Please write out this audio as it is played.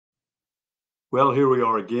Well, here we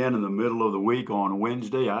are again in the middle of the week on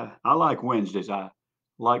Wednesday. I like Wednesdays. I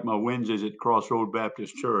like my Wednesdays at Crossroad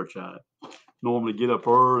Baptist Church. I normally get up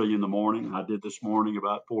early in the morning. I did this morning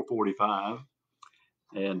about 4:45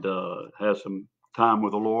 and have some time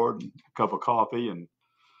with the Lord, and a cup of coffee, and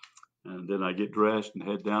then I get dressed and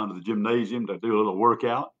head down to the gymnasium to do a little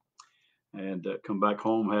workout and come back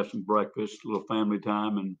home, have some breakfast, a little family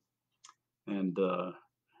time, and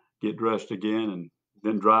get dressed again, and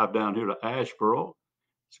then drive down here to Asheboro.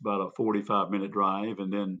 It's about a 45-minute drive,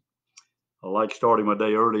 and then I like starting my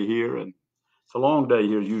day early here, and it's a long day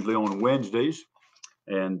here, usually on Wednesdays,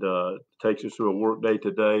 and takes us through a work day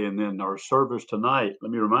today, and then our service tonight.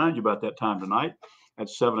 Let me remind you about that time tonight at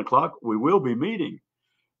 7 o'clock. We will be meeting,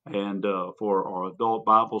 and for our adult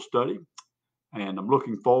Bible study, and I'm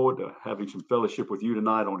looking forward to having some fellowship with you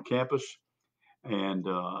tonight on campus, and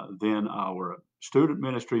then our student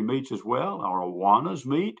ministry meets as well. Our Awanas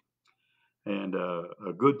meet and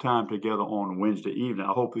a good time together on Wednesday evening.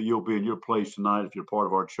 I hope that you'll be in your place tonight if you're part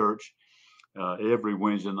of our church every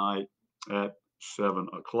Wednesday night at 7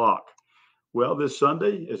 o'clock. Well, this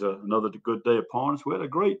Sunday is another good day upon us. We had a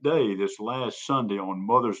great day this last Sunday on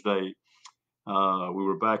Mother's Day. We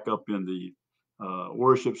were back up in the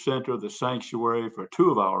worship center, the sanctuary, for two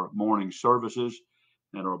of our morning services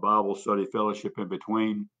and our Bible study fellowship in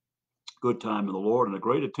between. Good time in the Lord and a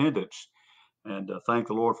great attendance. And thank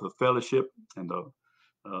the Lord for the fellowship and uh,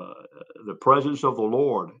 the presence of the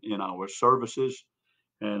Lord in our services.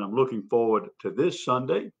 And I'm looking forward to this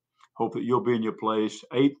Sunday. Hope that you'll be in your place.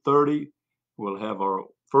 8:30, we'll have our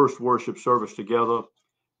first worship service together,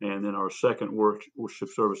 and then our second worship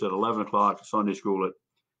service at 11 o'clock, Sunday school at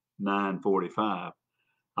 9:45.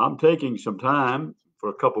 I'm taking some time for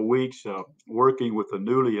a couple of weeks working with the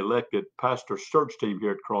newly elected pastor search team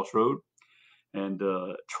here at Crossroad and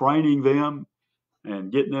training them and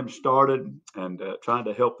getting them started and trying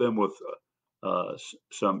to help them with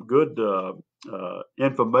some good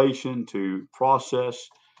information to process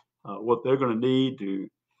what they're going to need to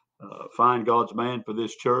find God's man for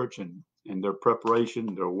this church and their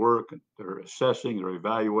preparation, their work, their assessing, their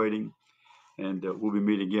evaluating. And we'll be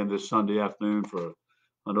meeting again this Sunday afternoon for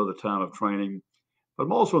another time of training. But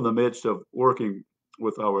I'm also in the midst of working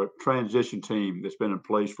with our transition team that's been in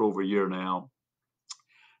place for over a year now.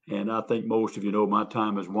 And I think most of you know my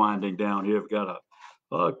time is winding down here. I've got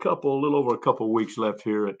a little over a couple of weeks left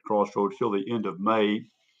here at Crossroads till the end of May,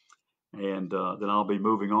 and then I'll be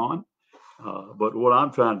moving on. But what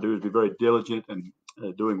I'm trying to do is be very diligent and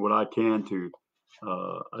doing what I can to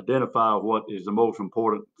identify what is the most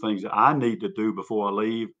important things that I need to do before I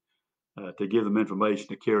leave to give them information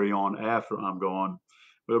to carry on after I'm gone.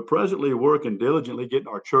 We're presently working diligently getting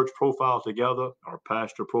our church profile together, our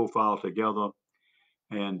pastor profile together,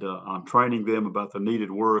 and I'm training them about the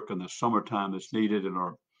needed work and the summertime that's needed in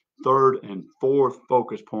our third and fourth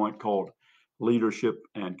focus point called leadership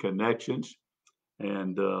and connections.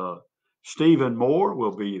 And Stephen Moore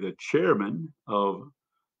will be the chairman of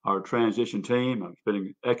our transition team. I'm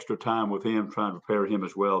spending extra time with him, trying to prepare him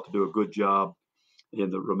as well to do a good job in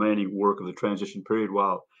the remaining work of the transition period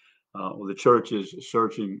while the church is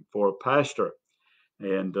searching for a pastor.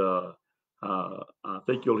 And I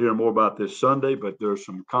think you'll hear more about this Sunday, but there's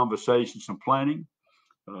some conversation, some planning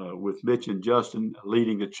with Mitch and Justin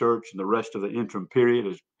leading the church and the rest of the interim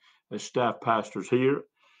period as staff pastors here,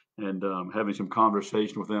 and having some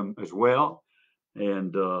conversation with them as well.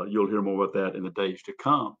 And you'll hear more about that in the days to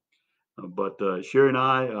come. But Sherry and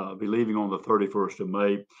I be leaving on the 31st of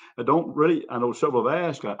May. I know several have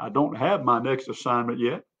asked, I don't have my next assignment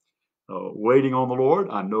yet. Waiting on the Lord.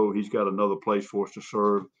 I know He's got another place for us to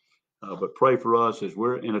serve. But pray for us as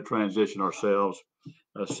we're in a transition ourselves,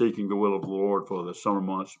 seeking the will of the Lord for the summer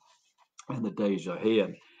months and the days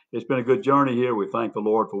ahead. It's been a good journey here. We thank the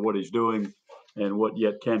Lord for what He's doing and what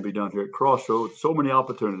yet can be done here at Crossroads. So many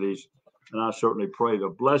opportunities, and I certainly pray the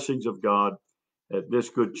blessings of God at this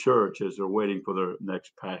good church as they're waiting for their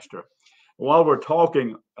next pastor. While we're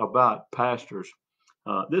talking about pastors,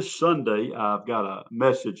 this Sunday I've got a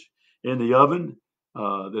message in the oven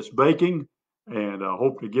that's baking, and I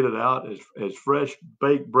hope to get it out as fresh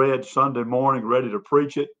baked bread Sunday morning, ready to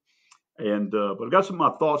preach it. And but I've got some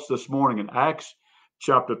of my thoughts this morning in Acts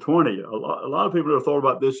chapter 20. A lot of people have thought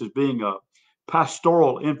about this as being a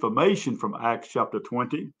pastoral information from Acts chapter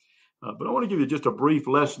 20. But I want to give you just a brief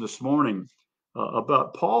lesson this morning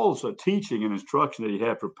about Paul's teaching and instruction that he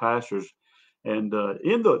had for pastors. And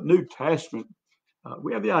in the New Testament,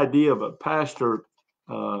 we have the idea of a pastor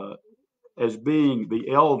as being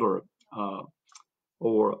the elder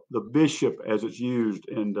or the bishop, as it's used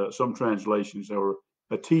in some translations, or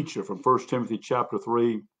a teacher from 1 Timothy chapter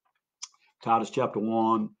 3, Titus chapter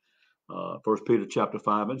 1, 1 Peter chapter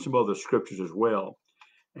 5, and some other scriptures as well,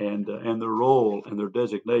 and their role and their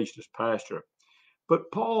designation as pastor.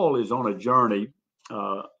 But Paul is on a journey,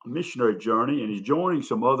 a missionary journey, and he's joining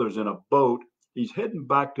some others in a boat. He's heading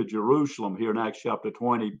back to Jerusalem here in Acts chapter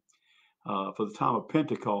 20 for the time of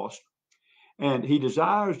Pentecost. And he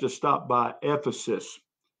desires to stop by Ephesus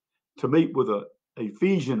to meet with the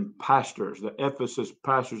Ephesian pastors, the Ephesus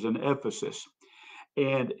pastors in Ephesus.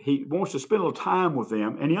 And he wants to spend a little time with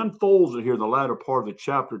them. And he unfolds it here in the latter part of the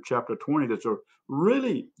chapter, chapter 20. That's a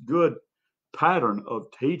really good pattern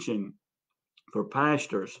of teaching for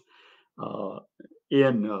pastors.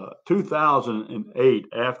 In 2008,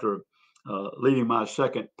 after leading my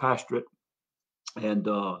second pastorate, and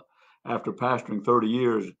after pastoring 30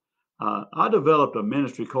 years, I developed a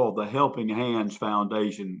ministry called the Helping Hands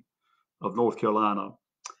Foundation of North Carolina.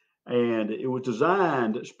 And it was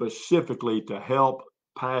designed specifically to help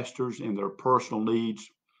pastors in their personal needs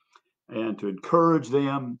and to encourage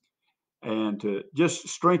them and to just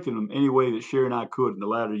strengthen them any way that Sherry and I could in the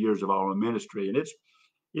latter years of our ministry. And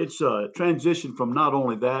it's a transition from not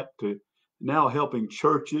only that to now helping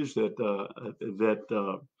churches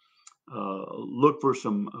that look for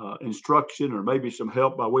some instruction or maybe some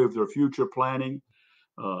help by way of their future planning,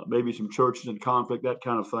 maybe some churches in conflict, that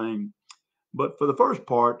kind of thing. But for the first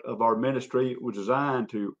part of our ministry, it was designed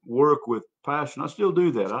to work with pastors. And I still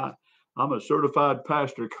do that. I'm a certified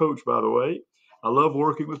pastor coach, by the way. I love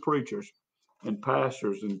working with preachers and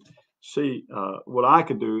pastors and see what I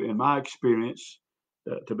can do in my experience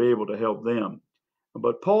to be able to help them.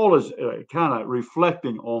 But Paul is kind of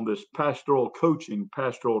reflecting on this pastoral coaching,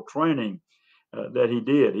 pastoral training that he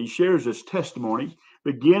did. He shares his testimony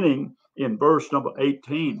beginning in verse number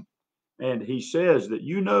 18. And he says that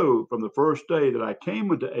you know from the first day that I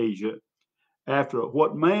came into Asia, after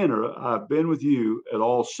what manner I've been with you at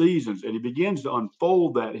all seasons. And he begins to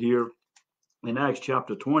unfold that here in Acts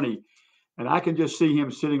chapter 20. And I can just see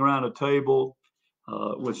him sitting around a table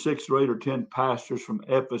with 6 or 8 or 10 pastors from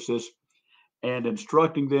Ephesus and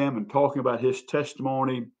instructing them and talking about his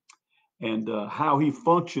testimony and how he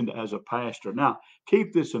functioned as a pastor. Now,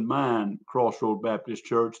 keep this in mind, Crossroad Baptist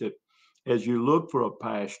Church, that as you look for a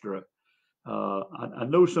pastor, I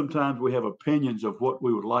know sometimes we have opinions of what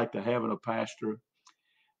we would like to have in a pastor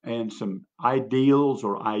and some ideals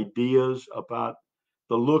or ideas about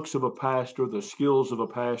the looks of a pastor, the skills of a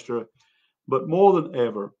pastor, but more than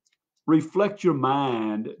ever, reflect your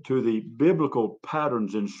mind to the biblical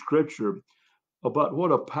patterns in Scripture about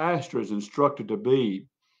what a pastor is instructed to be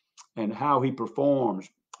and how he performs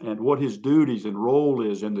and what his duties and role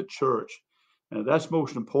is in the church. And that's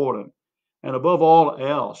most important. And above all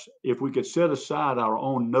else, if we could set aside our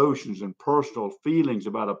own notions and personal feelings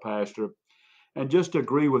about a pastor and just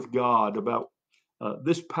agree with God about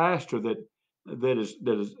this pastor that is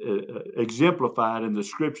exemplified in the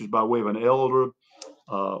scriptures by way of an elder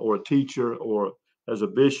or a teacher or as a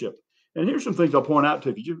bishop. And here's some things I'll point out to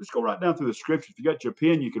you. If you just go right down through the scriptures, if you got your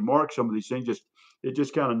pen, you can mark some of these things. It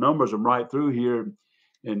just kind of numbers them right through here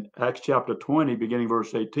in Acts chapter 20, beginning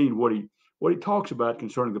verse 18, what he talks about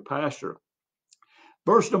concerning the pastor.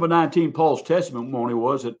 Verse number 19, Paul's testimony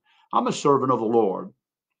was that I'm a servant of the Lord.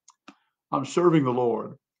 I'm serving the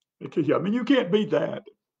Lord. I mean, you can't beat that.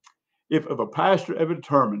 If a pastor ever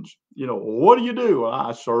determines, what do you do? Well,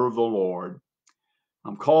 I serve the Lord.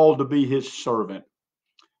 I'm called to be his servant.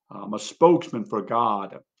 I'm a spokesman for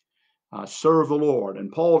God. I serve the Lord.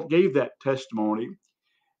 And Paul gave that testimony.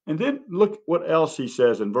 And then look what else he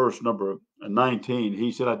says in verse number 19.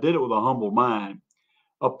 He said, I did it with a humble mind.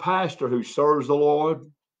 A pastor who serves the Lord,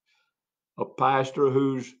 a pastor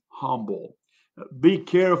who's humble. Be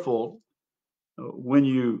careful when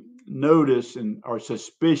you notice and are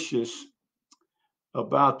suspicious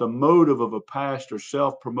about the motive of a pastor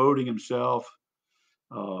self-promoting himself,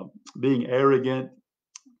 being arrogant,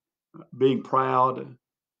 being proud,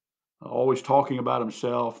 always talking about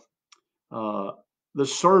himself. The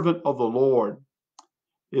servant of the Lord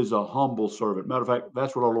is a humble servant. Matter of fact,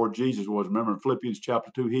 that's what our Lord Jesus was. Remember in Philippians chapter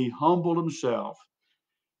 2, he humbled himself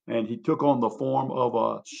and he took on the form of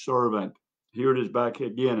a servant. Here it is back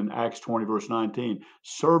again in Acts 20, verse 19.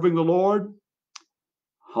 Serving the Lord,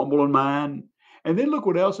 humble in mind. And then look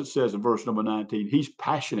what else it says in verse number 19. He's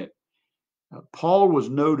passionate. Paul was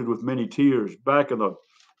noted with many tears. Back in the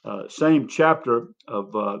same chapter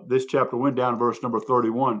of this chapter, went down to verse number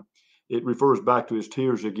 31. It refers back to his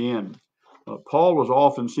tears again. Paul was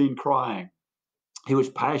often seen crying. He was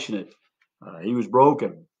passionate. He was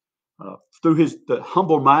broken through the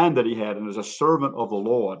humble mind that he had, and as a servant of the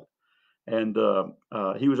Lord. And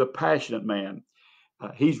he was a passionate man.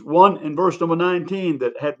 He's one in verse number 19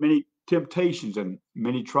 that had many temptations and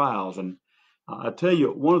many trials. And I tell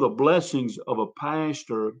you, one of the blessings of a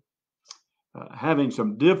pastor having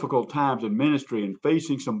some difficult times in ministry and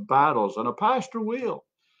facing some battles, and a pastor will,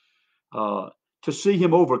 uh, to see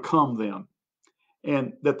him overcome them.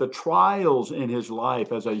 And that the trials in his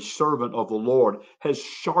life as a servant of the Lord has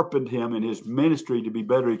sharpened him in his ministry to be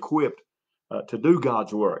better equipped to do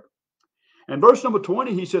God's work. And verse number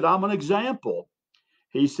 20, he said, I'm an example.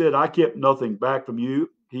 He said, I kept nothing back from you.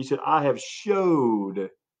 He said, I have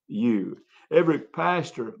showed you. Every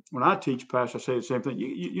pastor, when I teach pastor, I say the same thing.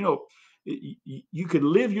 You can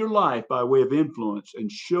live your life by way of influence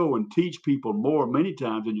and show and teach people more many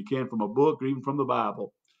times than you can from a book or even from the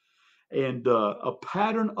Bible. And a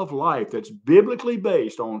pattern of life that's biblically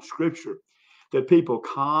based on Scripture that people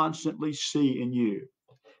constantly see in you.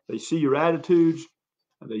 They see your attitudes,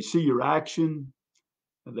 they see your action,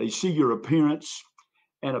 they see your appearance.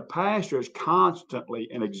 And a pastor is constantly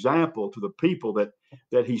an example to the people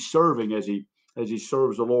that he's serving as he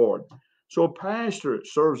serves the Lord. So a pastor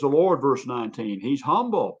serves the Lord, verse 19. He's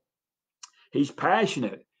humble, he's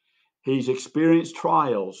passionate, he's experienced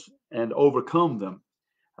trials and overcome them.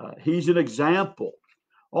 He's an example.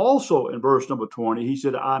 Also, in verse number 20, he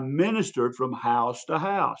said, I ministered from house to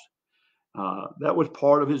house. That was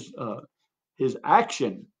part of his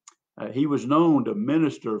action. He was known to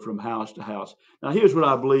minister from house to house. Now, here's what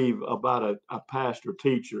I believe about a pastor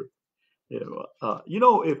teacher.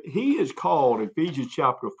 If he is called, Ephesians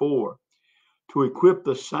chapter 4, to equip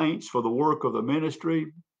the saints for the work of the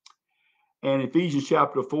ministry, and Ephesians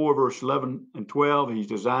chapter 4, verse 11 and 12, he's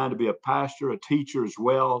designed to be a pastor, a teacher as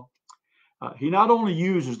well. He not only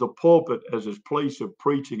uses the pulpit as his place of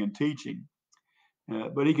preaching and teaching,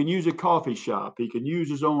 but he can use a coffee shop. He can use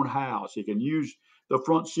his own house. He can use the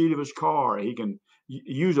front seat of his car. He can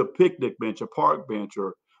use a picnic bench, a park bench,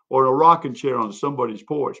 or a rocking chair on somebody's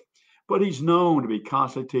porch. But he's known to be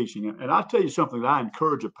constantly teaching. And I'll tell you something that I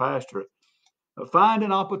encourage a pastor. Find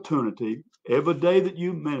an opportunity every day that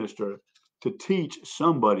you minister to teach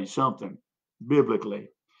somebody something biblically.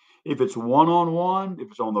 If it's one-on-one, if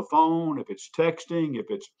it's on the phone, if it's texting, if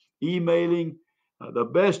it's emailing, the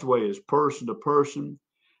best way is person to person.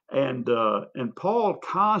 And Paul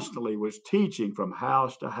constantly was teaching from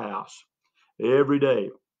house to house every day,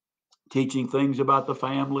 teaching things about the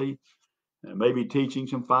family, maybe teaching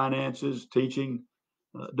some finances, teaching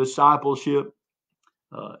discipleship,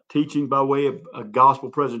 teaching by way of a gospel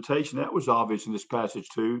presentation. That was obvious in this passage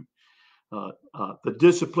too. The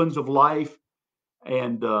disciplines of life,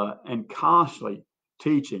 and constantly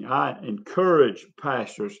teaching. I encourage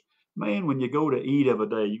pastors, man, when you go to eat every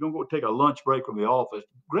day, you're gonna go take a lunch break from the office,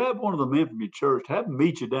 grab one of the men from your church, have them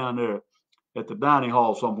meet you down there at the dining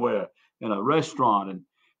hall somewhere in a restaurant,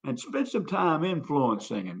 and spend some time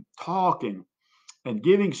influencing and talking and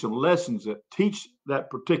giving some lessons that teach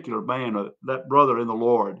that particular man or that brother in the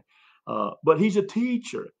Lord. But he's a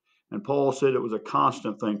teacher, and Paul said it was a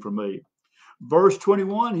constant thing for me. Verse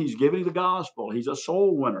 21, he's giving the gospel. He's a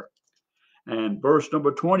soul winner. And verse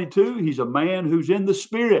number 22, he's a man who's in the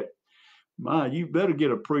Spirit. My, you better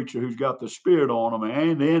get a preacher who's got the Spirit on him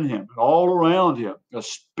and in him, all around him, a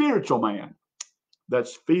spiritual man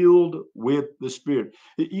that's filled with the Spirit.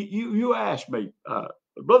 You asked me,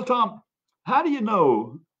 Brother Tom, how do you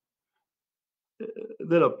know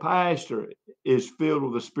that a pastor is filled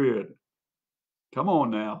with the Spirit? Come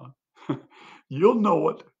on now. You'll know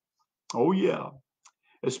it. Oh, yeah.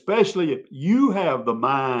 Especially if you have the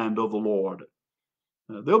mind of the Lord.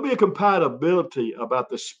 There'll be a compatibility about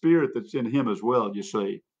the spirit that's in him as well, you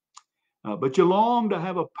see. But you long to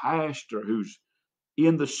have a pastor who's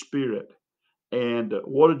in the spirit. And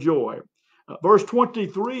what a joy. Verse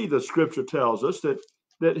 23, the scripture tells us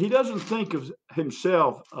that he doesn't think of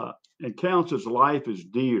himself and counts his life as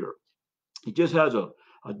dear. He just has a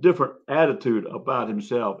different attitude about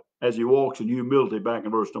himself as he walks in humility back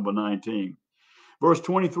in verse number 19. Verse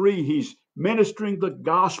 23, he's ministering the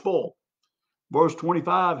gospel. Verse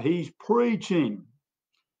 25, he's preaching.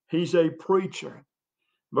 He's a preacher.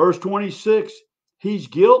 Verse 26, he's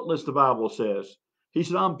guiltless, the Bible says. He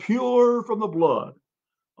said, I'm pure from the blood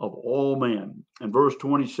of all men. And verse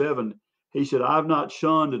 27, he said, I've not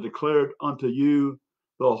shunned to declare unto you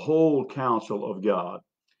the whole counsel of God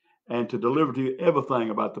and to deliver to you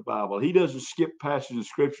everything about the Bible. He doesn't skip passages of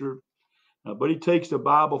scripture, but he takes the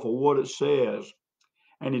Bible for what it says,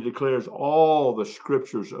 and he declares all the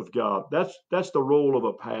scriptures of God. That's the role of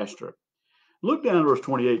a pastor. Look down at verse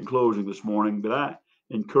 28 in closing this morning, that I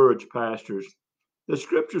encourage pastors. The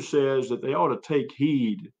scripture says that they ought to take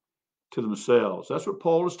heed to themselves. That's what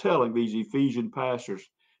Paul is telling these Ephesian pastors.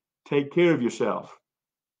 Take care of yourself.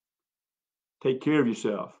 Take care of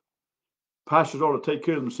yourself. Pastors ought to take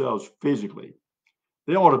care of themselves physically.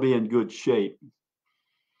 They ought to be in good shape.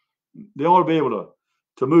 They ought to be able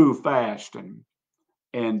to move fast and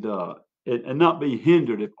and not be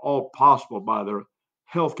hindered, if all possible, by their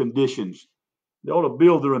health conditions. They ought to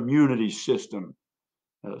build their immunity system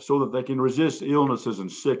so that they can resist illnesses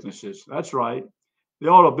and sicknesses. That's right. They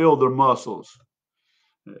ought to build their muscles.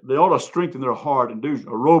 They ought to strengthen their heart and do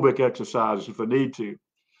aerobic exercises if they need to,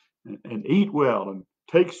 and eat well and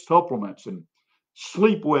take supplements and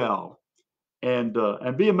sleep well and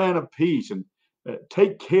be a man of peace and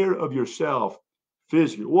take care of yourself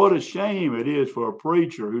physically. What a shame it is for a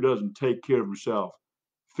preacher who doesn't take care of himself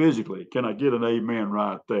physically. Can I get an amen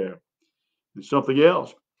right there? And something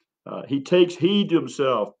else. He takes heed to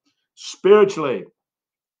himself spiritually.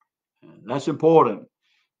 That's important.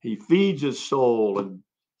 He feeds his soul and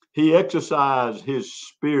he exercises his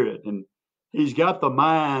spirit, and he's got the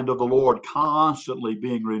mind of the Lord constantly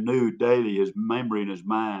being renewed daily, his memory and his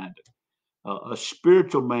mind. A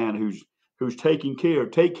spiritual man who's taking care.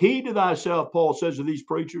 Take heed to thyself, Paul says to these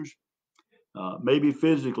preachers, maybe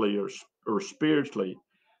physically or spiritually.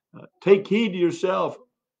 Take heed to yourself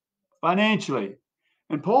financially.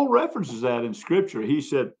 And Paul references that in Scripture. He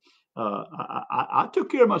said, I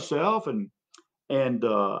took care of myself and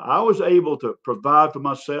I was able to provide for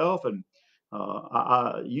myself. And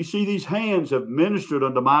you see, these hands have ministered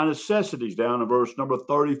unto my necessities down in verse number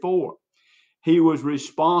 34. He was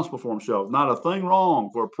responsible for himself. Not a thing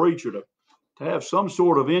wrong for a preacher to have some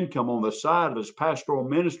sort of income on the side of his pastoral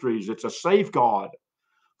ministries. It's a safeguard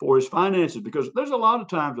for his finances, because there's a lot of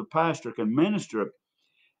times a pastor can minister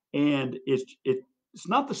and it's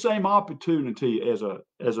not the same opportunity as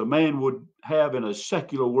a man would have in a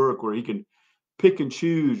secular work where he can pick and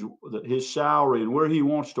choose his salary and where he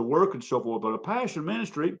wants to work and so forth. But a pastor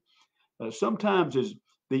ministry, sometimes is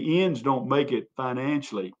the ends don't make it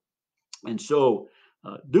financially. And so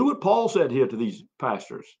do what Paul said here to these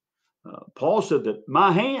pastors. Paul said that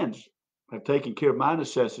my hands have taken care of my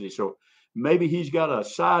necessities. So maybe he's got a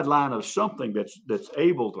sideline of something that's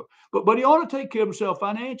able to, but he ought to take care of himself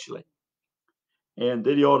financially. And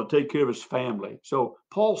then he ought to take care of his family. So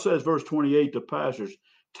Paul says, verse 28 to pastors,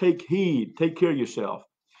 take heed, take care of yourself.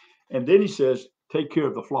 And then he says, take care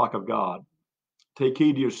of the flock of God. Take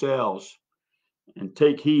heed to yourselves and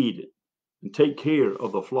take heed and take care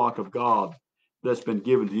of the flock of God that's been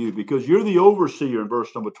given to you, because you're the overseer in verse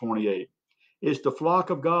number 28. It's the flock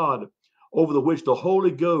of God over the which the Holy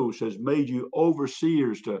Ghost has made you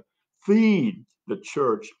overseers to feed the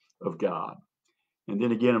church of God. And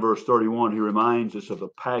then again in verse 31, he reminds us of the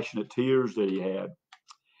passionate tears that he had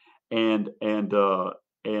and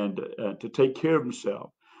to take care of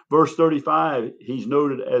himself. Verse 35, he's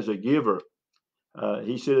noted as a giver.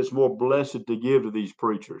 He said it's more blessed to give to these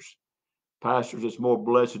preachers. Pastors, it's more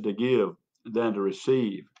blessed to give than to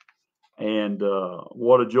receive. And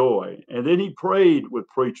what a joy. And then he prayed with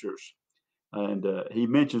preachers. And he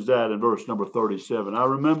mentions that in verse number 37. I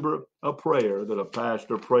remember a prayer that a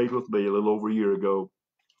pastor prayed with me a little over a year ago.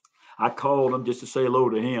 I called him just to say hello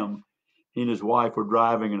to him. He and his wife were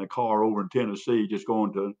driving in a car over in Tennessee, just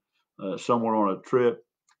going to somewhere on a trip.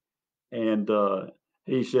 And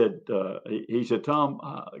he said, Tom,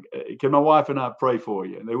 can my wife and I pray for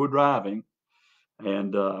you? And they were driving,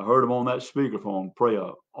 and I heard him on that speakerphone pray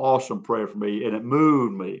an awesome prayer for me, and it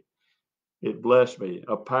moved me. It blessed me.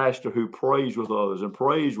 A pastor who prays with others and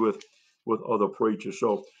prays with other preachers.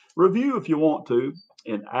 So review, if you want to,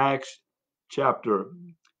 in Acts chapter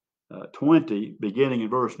 20, beginning in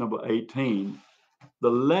verse number 18, the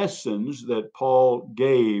lessons that Paul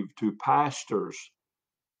gave to pastors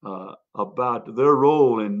about their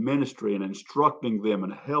role in ministry and instructing them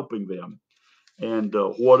and helping them. And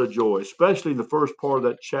what a joy, especially in the first part of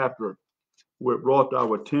that chapter, where it brought to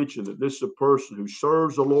our attention that this is a person who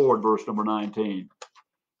serves the Lord, verse number 19.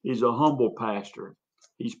 He's a humble pastor.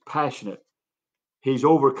 He's passionate. He's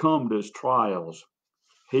overcome his trials.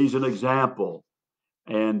 He's an example.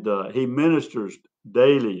 And he ministers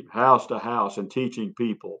daily, house to house, and teaching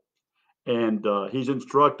people. And he's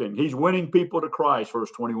instructing. He's winning people to Christ,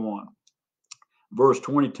 verse 21. Verse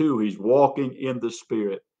 22, he's walking in the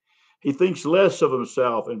Spirit. He thinks less of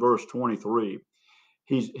himself in verse 23.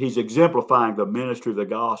 He's exemplifying the ministry of the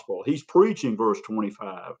gospel. He's preaching, verse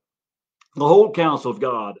 25. The whole counsel of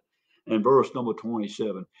God in verse number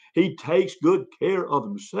 27. He takes good care of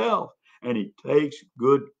himself, and he takes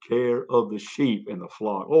good care of the sheep in the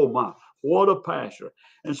flock. Oh my, what a pastor.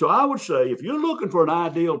 And so I would say, if you're looking for an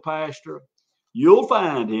ideal pastor, you'll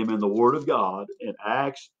find him in the Word of God in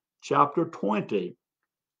Acts chapter 20,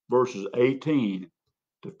 verses 18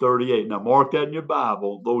 to 38. Now mark that in your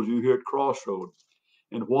Bible, those of you here at Crossroads.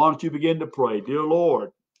 And why don't you begin to pray? Dear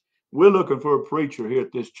Lord, we're looking for a preacher here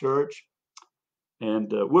at this church,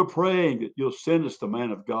 and we're praying that you'll send us the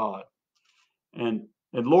man of God. And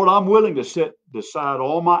and Lord, I'm willing to set aside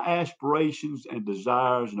all my aspirations and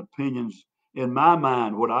desires and opinions in my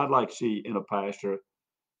mind, what I'd like to see in a pastor,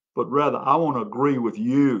 but rather I want to agree with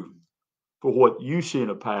you for what you see in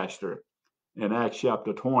a pastor in Acts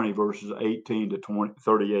chapter 20, verses 18 to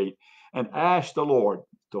 38, and ask the Lord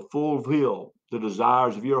to fulfill the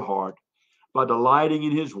desires of your heart by delighting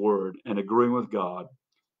in his word and agreeing with God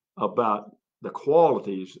about the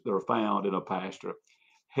qualities that are found in a pastor.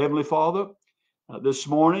 Heavenly Father, this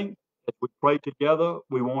morning, as we pray together,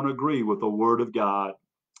 we want to agree with the word of God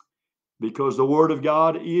because the word of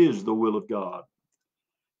God is the will of God.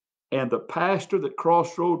 And the pastor that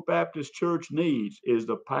Crossroad Baptist Church needs is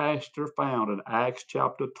the pastor found in Acts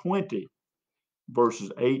chapter 20,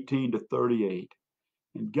 verses 18 to 38.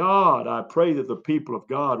 And God, I pray that the people of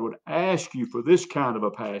God would ask you for this kind of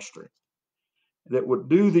a pastor that would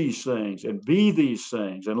do these things and be these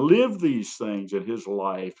things and live these things in his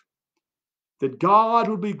life, that God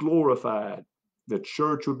would be glorified, the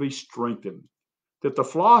church would be strengthened, that the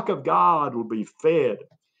flock of God would be fed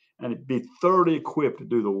and be thoroughly equipped to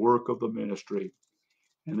do the work of the ministry,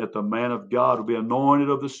 and that the man of God would be anointed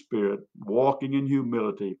of the Spirit, walking in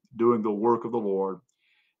humility, doing the work of the Lord.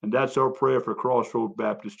 And that's our prayer for Crossroad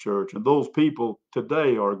Baptist Church. And those people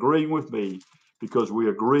today are agreeing with me because we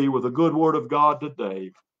agree with the good word of God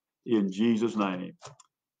today. In Jesus' name,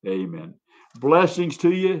 amen. Blessings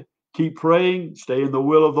to you. Keep praying. Stay in the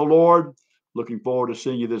will of the Lord. Looking forward to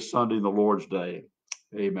seeing you this Sunday in the Lord's day.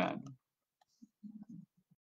 Amen.